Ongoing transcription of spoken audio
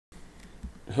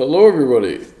Hello,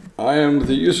 everybody. I am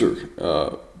the user.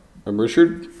 I'm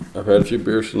Richard. I've had a few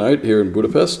beers tonight here in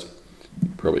Budapest. You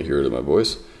can probably hear it in my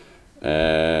voice.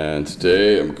 And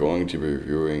today I'm going to be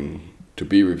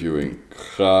reviewing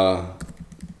Kradas.com.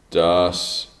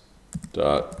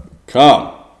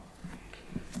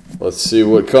 Let's see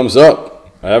what comes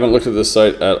up. I haven't looked at this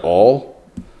site at all.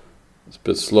 It's a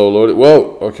bit slow loaded.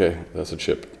 Whoa, okay, that's a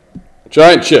chip.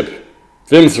 Giant chip.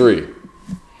 Vim 3.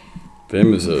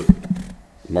 Vim is a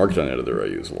Markdown editor I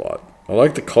use a lot. I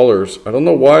like the colors. I don't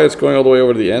know why it's going all the way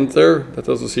over to the end there. That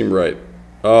doesn't seem right.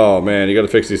 Oh man, you gotta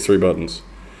fix these 3 buttons.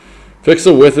 Fix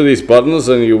the width of these buttons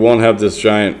and you won't have this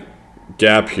giant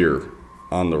gap here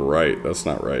on the right. That's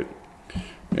not right.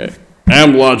 Okay.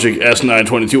 Amlogic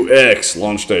S922X,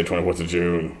 launch day 24th of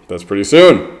June. That's pretty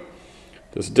soon.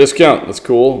 There's a discount. That's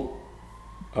cool.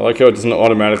 I like how it doesn't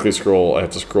automatically scroll. I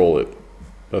have to scroll it.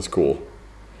 That's cool.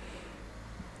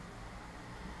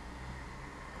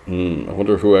 I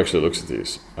wonder who actually looks at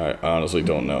these. I honestly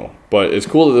don't know. But it's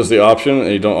cool that there's the option and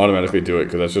you don't automatically do it,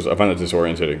 because that's just, I find that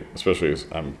disorientating, especially as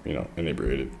I'm,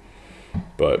 inebriated.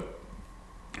 But,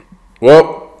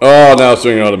 well, oh, now it's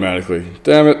doing it automatically.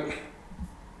 Damn it.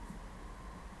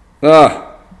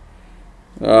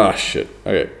 Shit.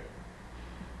 Okay.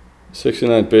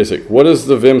 69 basic. What does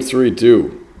the Vim 3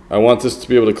 do? I want this to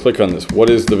be able to click on this. What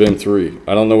is the Vim 3?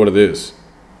 I don't know what it is.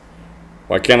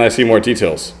 Why can't I see more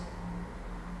details?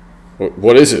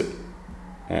 What is it?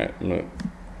 Alright,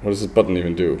 what does this button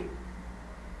even do?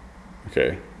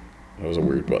 Okay, that was a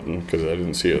weird button because I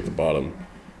didn't see it at the bottom.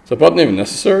 Is that button even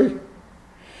necessary?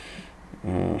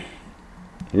 Maybe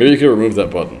you could remove that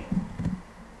button.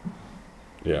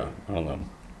 Yeah, I don't know.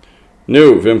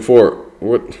 New, Vim 4.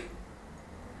 What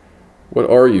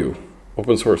are you?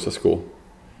 Open source, that's cool.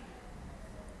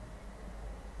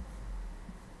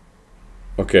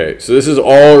 Okay, so this is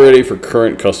already for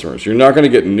current customers. You're not going to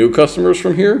get new customers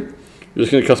from here. You're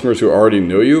just going to get customers who already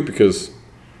know you, because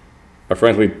I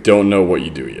frankly don't know what you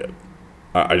do yet.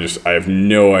 I have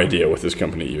no idea what this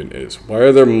company even is. Why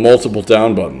are there multiple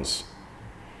down buttons?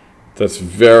 That's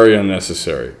very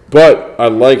unnecessary. But I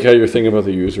like how you're thinking about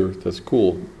the user. That's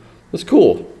cool. That's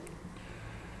cool.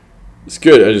 It's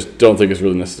good. I just don't think it's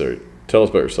really necessary. Tell us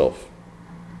about yourself.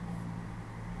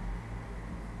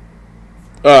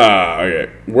 Okay.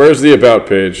 Where's the about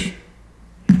page?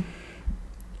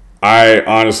 I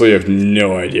honestly have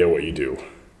no idea what you do.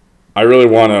 I really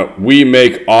want to we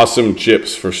make awesome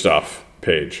chips for stuff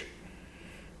page.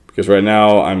 Because right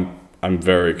now I'm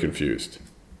very confused.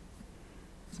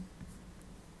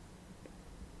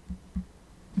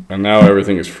 And now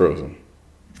everything is frozen.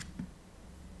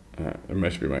 It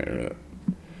must be my internet.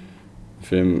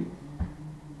 Vim.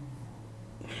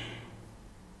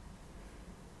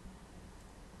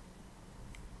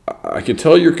 I can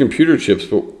tell your computer chips,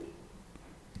 but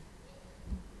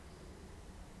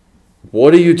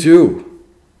what do you do?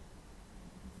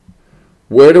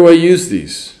 Where do I use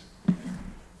these?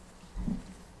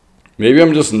 Maybe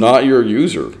I'm just not your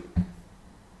user.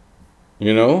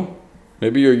 You know?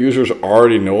 Maybe your users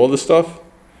already know all this stuff.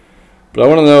 But I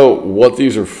want to know what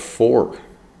these are for.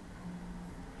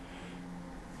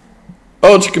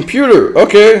 Oh, it's a computer.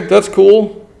 Okay, that's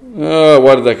cool.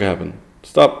 Why did that happen?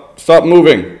 Stop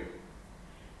moving.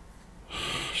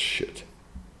 Shit.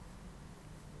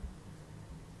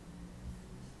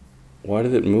 Why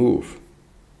did it move?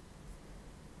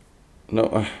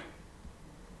 No.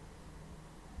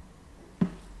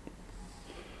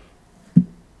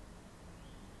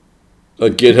 A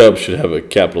GitHub should have a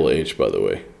capital H, by the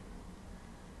way.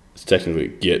 It's technically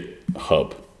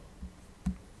GitHub.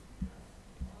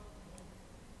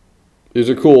 These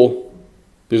are cool.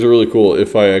 These are really cool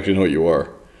if I actually know what you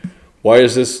are. Why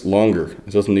is this longer?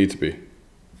 It doesn't need to be.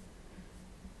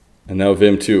 And now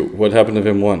Vim 2. What happened to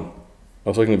Vim 1? I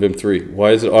was looking at Vim 3.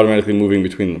 Why is it automatically moving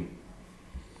between them?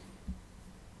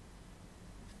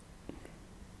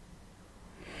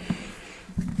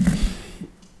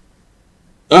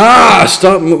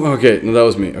 Stop moving. Okay, no, that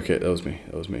was me. Okay, that was me.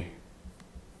 That was me.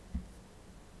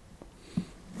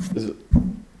 This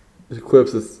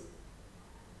equips this.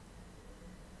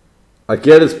 I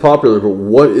get it's popular, but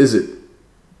what is it?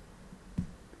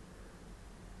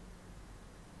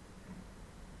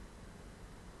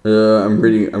 I'm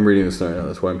reading this right now.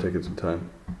 That's why I'm taking some time.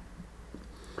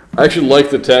 I actually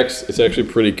like the text. It's actually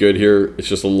pretty good here. It's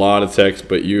just a lot of text,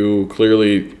 but you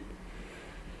clearly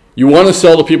want to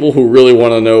sell to people who really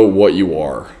want to know what you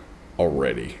are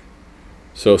already.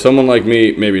 So someone like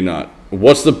me, maybe not.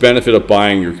 What's the benefit of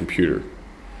buying your computer?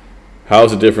 How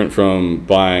is it different from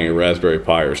buying a Raspberry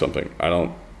Pi or something? I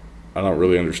don't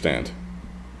really understand.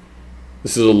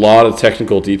 This is a lot of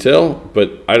technical detail,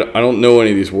 but I don't know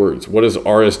any of these words. What is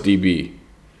RSDB?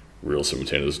 Real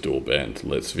simultaneous dual band.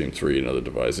 Lets Vim3 and other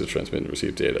devices transmit and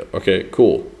receive data. Okay,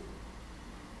 cool.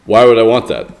 Why would I want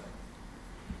that?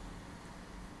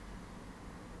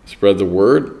 Spread the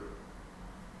word.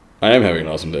 I am having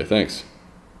an awesome day. Thanks.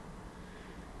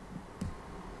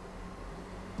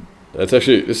 This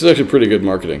is actually pretty good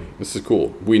marketing. This is cool.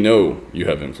 We know you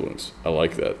have influence. I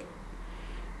like that.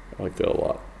 I like that a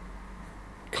lot.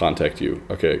 Contact you.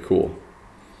 Okay, cool.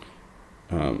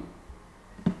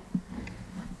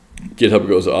 GitHub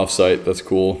goes offsite. That's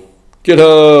cool.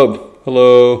 GitHub.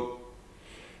 Hello.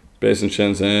 Based in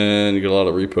Shenzhen. You get a lot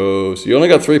of repos. You only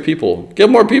got 3 people. Get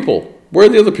more people. Where are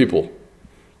the other people?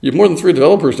 You have more than 3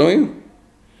 developers, don't you?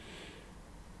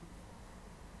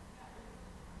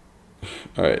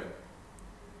 All right.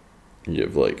 You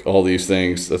have like all these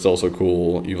things. That's also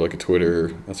cool. You have like a Twitter.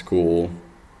 That's cool.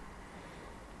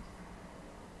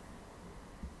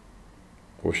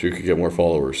 I wish you could get more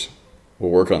followers.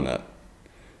 We'll work on that.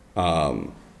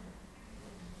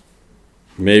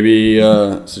 Maybe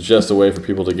suggest a way for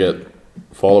people to get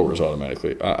followers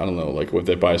automatically. I don't know. Like if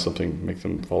they buy something, make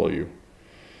them follow you.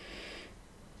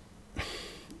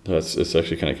 It's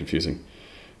actually kind of confusing.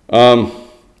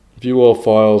 View all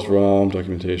files, ROM,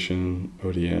 documentation,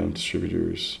 ODM,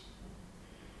 distributors.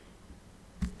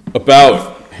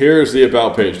 About. Here's the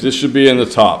about page. This should be in the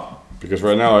top because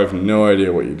right now I have no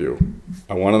idea what you do.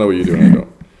 I want to know what you do and I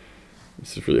don't.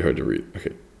 This is really hard to read.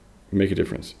 Okay. Make a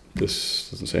difference. This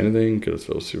doesn't say anything. Cutoffs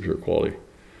develop superior quality.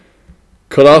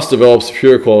 Cutoffs develop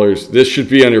superior qualities. This should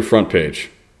be on your front page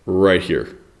right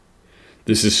here.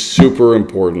 This is super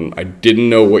important. I didn't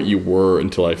know what you were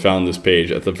until I found this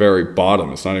page at the very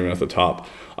bottom. It's not even at the top.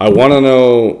 I want to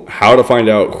know how to find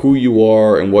out who you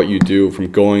are and what you do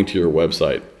from going to your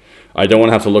website. I don't want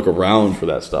to have to look around for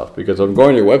that stuff because I'm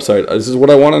going to your website. This is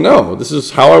what I want to know. This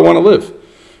is how I want to live,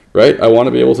 right? I want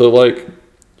to be able to like,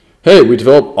 hey, we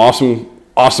develop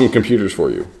awesome computers for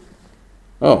you.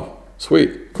 Oh,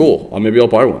 sweet, cool. Maybe I'll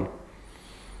buy one.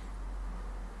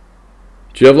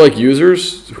 Do you have like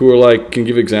users who are like, can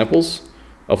give examples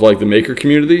of like the maker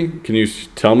community? Can you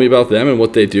tell me about them and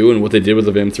what they do and what they did with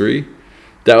the Vim3?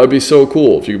 That would be so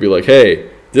cool if you could be like,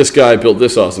 hey, this guy built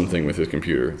this awesome thing with his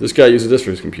computer. This guy uses this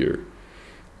for his computer.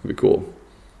 That'd be cool.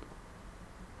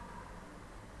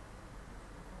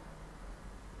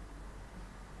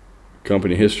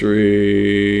 Company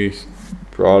history,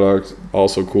 product,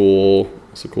 also cool.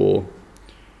 Also cool.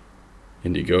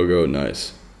 Indiegogo,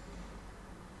 nice.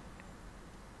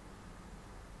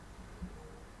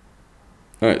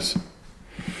 Nice. All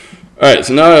right,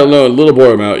 so now I know a little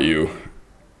more about you.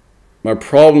 My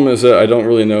problem is that I don't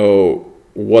really know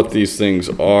what these things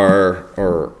are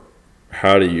or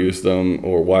how to use them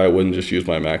or why I wouldn't just use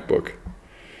my MacBook.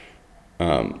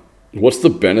 What's the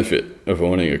benefit of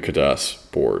owning a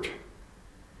Kadas board?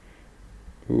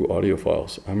 Ooh, audio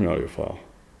files. I'm an audiophile.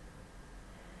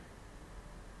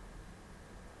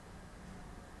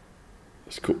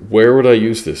 That's cool. Where would I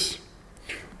use this?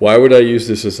 Why would I use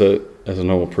this as a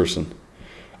normal person?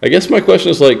 I guess my question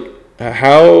is like,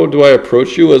 how do I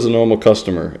approach you as a normal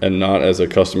customer and not as a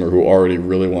customer who already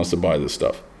really wants to buy this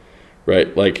stuff,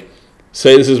 right? Like,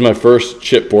 say this is my first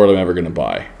chip board I'm ever going to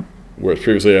buy, whereas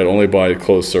previously I'd only buy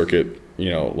closed circuit,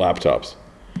 laptops.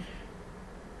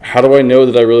 How do I know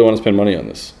that I really want to spend money on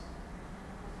this?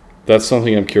 That's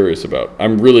something I'm curious about.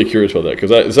 I'm really curious about that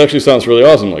because this actually sounds really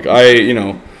awesome. Like I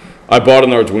bought an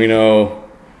Arduino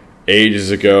ages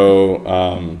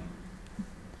ago.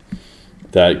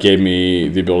 That gave me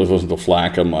the ability to listen to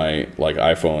FLAC on my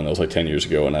iPhone. That was like 10 years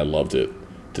ago, and I loved it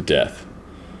to death.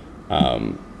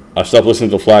 I've stopped listening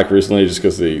to FLAC recently just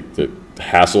because the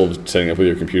hassle of setting up with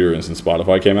your computer and since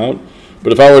Spotify came out.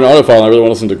 But if I were an audiophile and I really want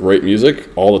to listen to great music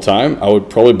all the time, I would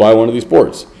probably buy one of these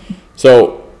boards.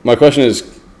 So my question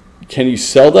is, can you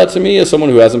sell that to me as someone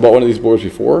who hasn't bought one of these boards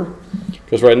before?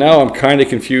 Because right now I'm kind of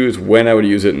confused when I would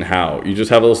use it and how. You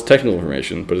just have all this technical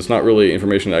information, but it's not really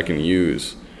information that I can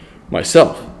use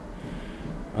myself.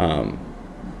 So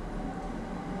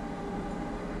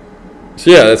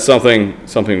yeah, that's something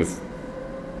that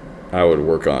I would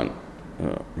work on.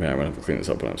 Oh, man, I'm gonna have to clean this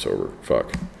up when I'm sober.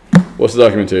 Fuck. What's the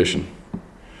documentation?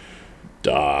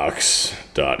 Docs.kadas.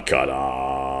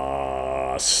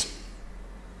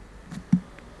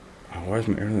 Why is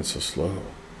my internet so slow?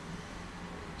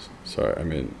 Sorry,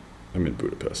 I'm in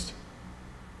Budapest.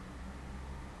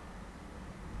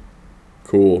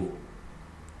 Cool.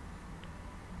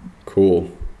 How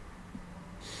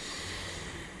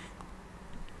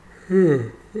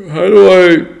do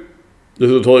I... This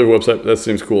is a totally website. That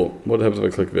seems cool. What happens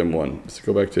if I click Vim1? Let's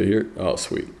go back to here. Oh,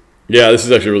 sweet. Yeah, this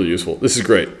is actually really useful. This is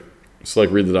great. It's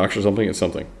like read the docs or something. It's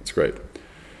something. It's great.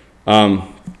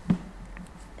 How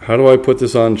do I put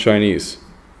this on Chinese?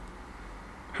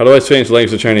 How do I change the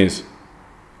language to Chinese?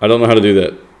 I don't know how to do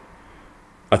that.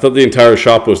 I thought the entire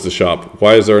shop was the shop.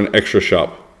 Why is there an extra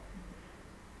shop?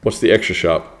 What's the extra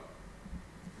shop?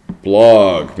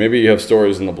 Blog. Maybe you have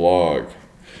stories in the blog.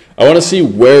 I want to see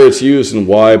where it's used and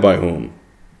why by whom.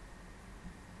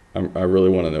 I really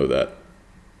want to know that.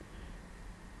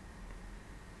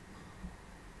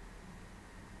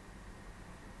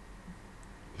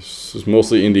 This is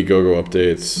mostly Indiegogo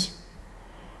updates.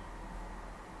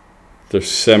 They're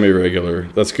semi-regular.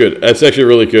 That's good. That's actually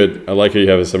really good. I like how you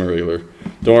have it semi-regular.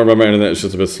 Don't worry about my internet. It's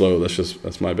just a bit slow.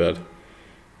 That's my bad.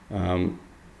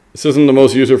 This isn't the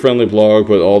most user-friendly blog,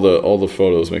 but all the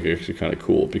photos make it actually kind of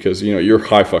cool because you're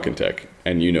high fucking tech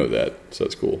and you know that, so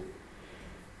that's cool.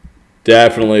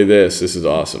 Definitely this is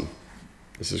awesome.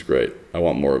 This is great. I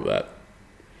want more of that.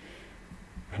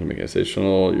 How to make an SSH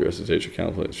tunnel, your SSH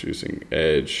account plans using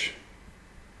Edge.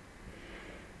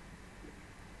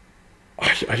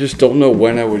 I just don't know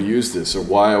when I would use this or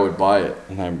why I would buy it,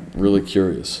 and I'm really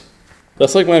curious.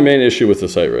 That's like my main issue with the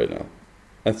site right now.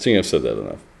 I think I've said that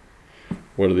enough.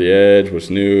 What are the Edge? What's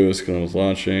new? Skillum's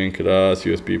launching. Kadas,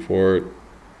 USB port.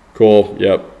 Cool.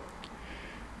 Yep.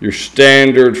 Your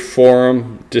standard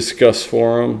forum, Discuss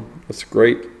forum. That's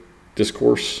great.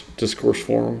 Discourse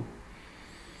forum.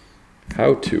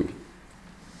 How to.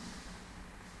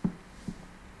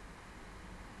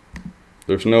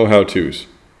 There's no how-tos.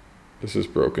 This is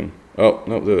broken. Oh,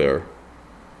 no, there they are.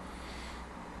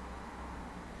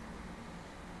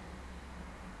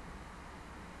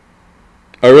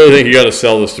 I really think you got to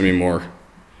sell this to me more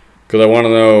because I want to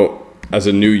know, as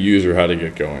a new user, how to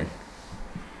get going.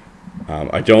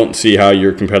 I don't see how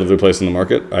you're competitively placed in the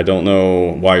market. I don't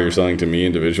know why you're selling to me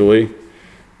individually,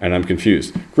 and I'm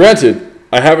confused. Granted,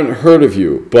 I haven't heard of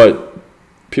you, but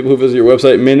people who visit your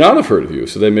website may not have heard of you,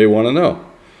 so they may want to know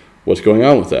what's going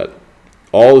on with that.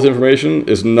 All this information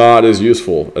is not as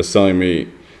useful as telling me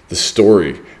the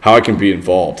story, how I can be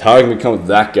involved, how I can become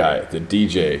that guy, the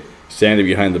DJ, standing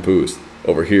behind the booth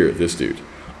over here, this dude.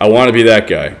 I want to be that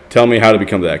guy. Tell me how to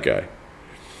become that guy.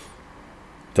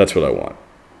 That's what I want.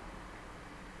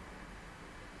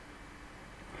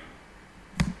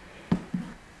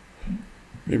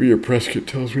 Maybe your press kit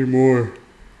tells me more.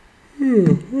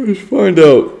 Let's find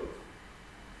out.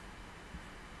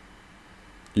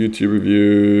 YouTube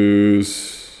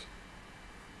reviews.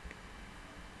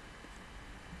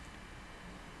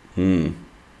 You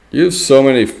have so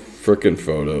many freaking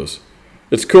photos.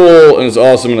 It's cool and it's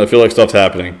awesome and I feel like stuff's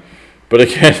happening. But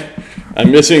again,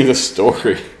 I'm missing the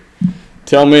story.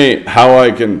 Tell me how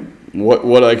I can,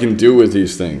 what I can do with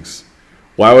these things.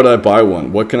 Why would I buy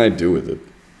one? What can I do with it?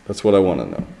 That's what I want to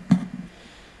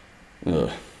know.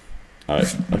 Ugh. All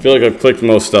right, I feel like I've clicked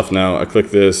most stuff now. I click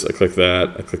this, I click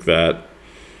that, I click that.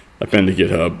 I've been to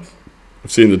GitHub.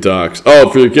 I've seen the docs. Oh,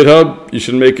 for your GitHub, you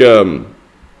should make a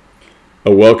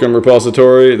welcome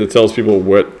repository that tells people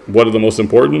what are the most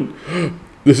important.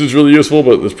 This is really useful,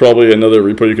 but there's probably another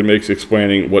repo you can make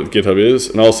explaining what GitHub is.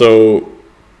 And also,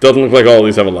 doesn't look like all of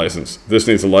these have a license. This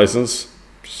needs a license.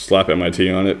 Just slap MIT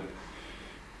on it.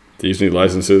 These need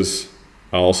licenses.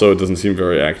 Also, it doesn't seem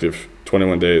very active.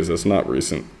 21 days, that's not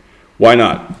recent. Why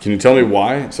not? Can you tell me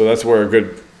why? So that's where a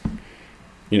good,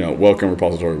 welcome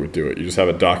repository would do it. You just have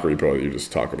a Docker repo that you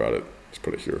just talk about it. Just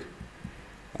put it here.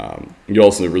 You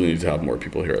also really need to have more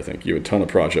people here, I think. You have a ton of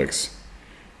projects,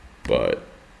 but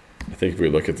I think if we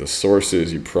look at the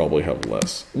sources, you probably have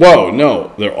less. Whoa,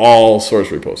 no, they're all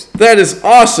source repos. That is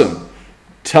awesome.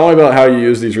 Tell me about how you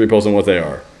use these repos and what they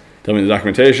are. Tell me in the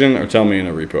documentation or tell me in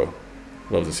a repo.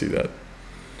 Love to see that.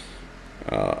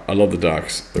 I love the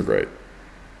docs. They're great.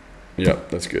 Yep,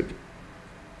 that's good.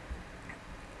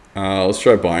 Let's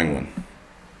try buying one.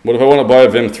 What if I want to buy a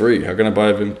Vim 3? How can I buy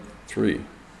a Vim 3?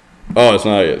 Oh, it's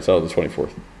not yet. It's out the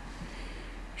 24th.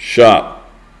 Shop.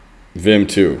 Vim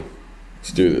 2.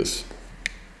 Let's do this.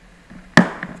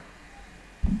 I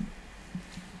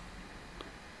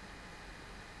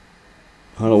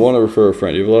don't want to refer a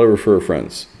friend. You have a lot of refer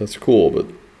friends. That's cool, but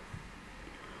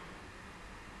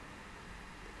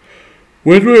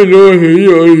when do I know I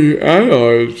need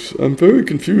add-ons? I'm very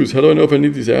confused. How do I know if I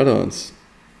need these add-ons?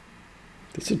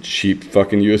 That's a cheap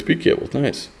fucking USB cable.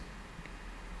 Nice.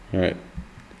 All right.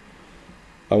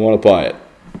 I want to buy it.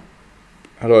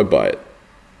 How do I buy it?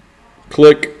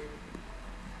 Click.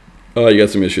 Oh, you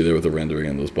got some issue there with the rendering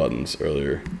and those buttons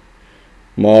earlier.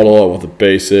 Model, I want the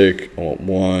basic. I want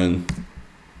one.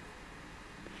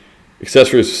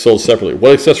 Accessories sold separately.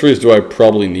 What accessories do I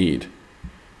probably need?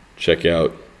 Check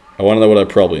out. I want to know what I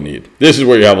probably need. This is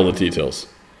where you have all the details.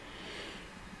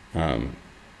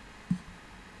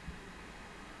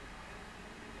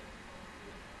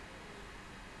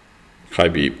 High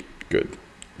beep. Good.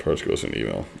 Purse goes in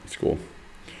email. That's cool.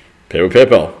 Pay with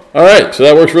PayPal. All right, so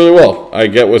that works really well. I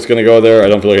get what's going to go there. I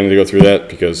don't feel like I need to go through that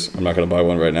because I'm not going to buy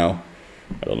one right now.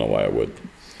 I don't know why I would.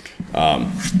 All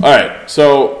right,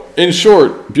 so in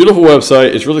short, beautiful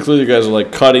website. It's really clear you guys are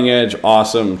like cutting edge,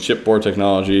 awesome chipboard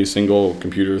technology, single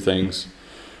computer things.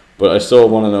 But I still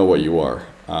want to know what you are.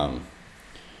 And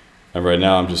right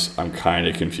now, I'm kind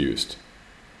of confused.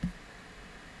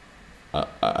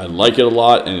 I like it a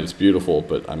lot and it's beautiful,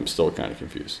 but I'm still kind of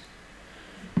confused.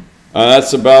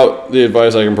 That's about the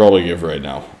advice I can probably give right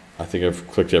now. I think I've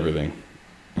clicked everything.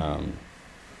 I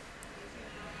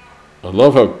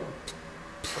love how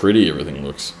pretty everything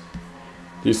looks.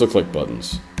 These look like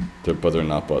buttons, but they're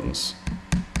not buttons.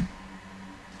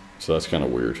 So that's kind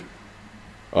of weird.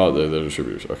 Oh, they're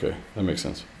distributors. Okay, that makes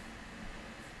sense.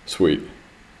 Sweet.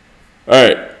 All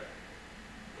right.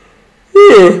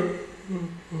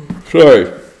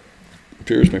 Sorry.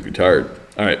 Tears make me tired.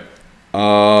 All right.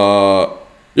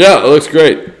 Yeah, it looks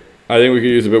great. I think we could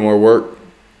use a bit more work.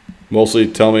 Mostly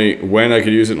tell me when I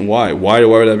could use it and why. Why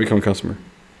would I become a customer?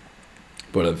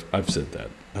 But I've said that.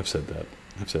 I've said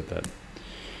that.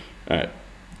 All right.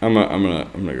 I'm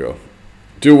gonna go.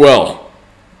 Do well.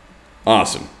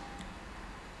 Awesome.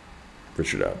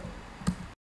 Richard out.